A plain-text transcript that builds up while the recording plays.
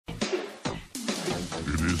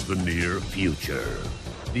is the near future.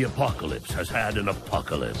 The apocalypse has had an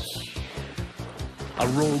apocalypse. A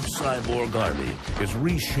rogue cyborg army is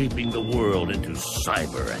reshaping the world into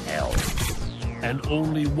cyber hell. And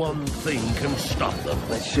only one thing can stop them.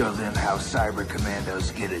 Let's show them how cyber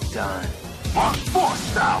commandos get it done. Mark Force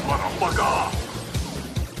style, motherfucker!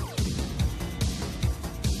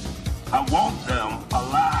 I want them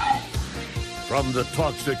alive. From the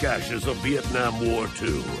toxic ashes of Vietnam War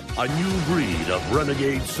II, a new breed of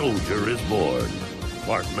renegade soldier is born.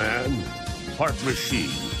 Part man, part machine.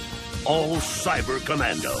 All cyber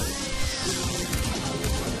commando.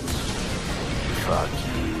 Fuck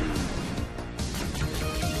you.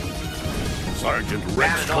 Sergeant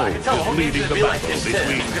Rex Cole is leading the battle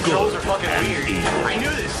between good and evil. I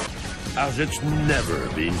knew this. As it's never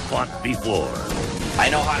been fought before. I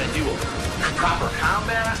know how to do it. Proper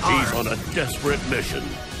combat. He's on a desperate mission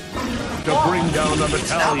to bring down a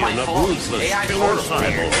battalion of ruthless killer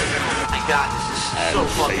cyborgs. My God, this is so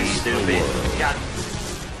fucking stupid. God.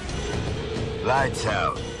 Lights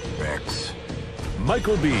out, Rex.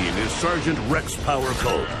 Michael Biehn is Sergeant Rex Power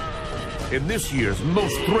Cole in this year's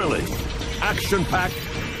most thrilling, action-packed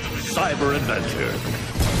cyber adventure.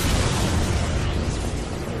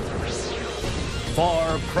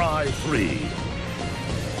 Far Cry 3.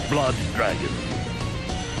 Blood Dragon.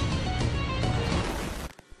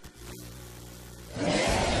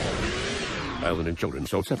 Island and children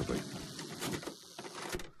sold separately.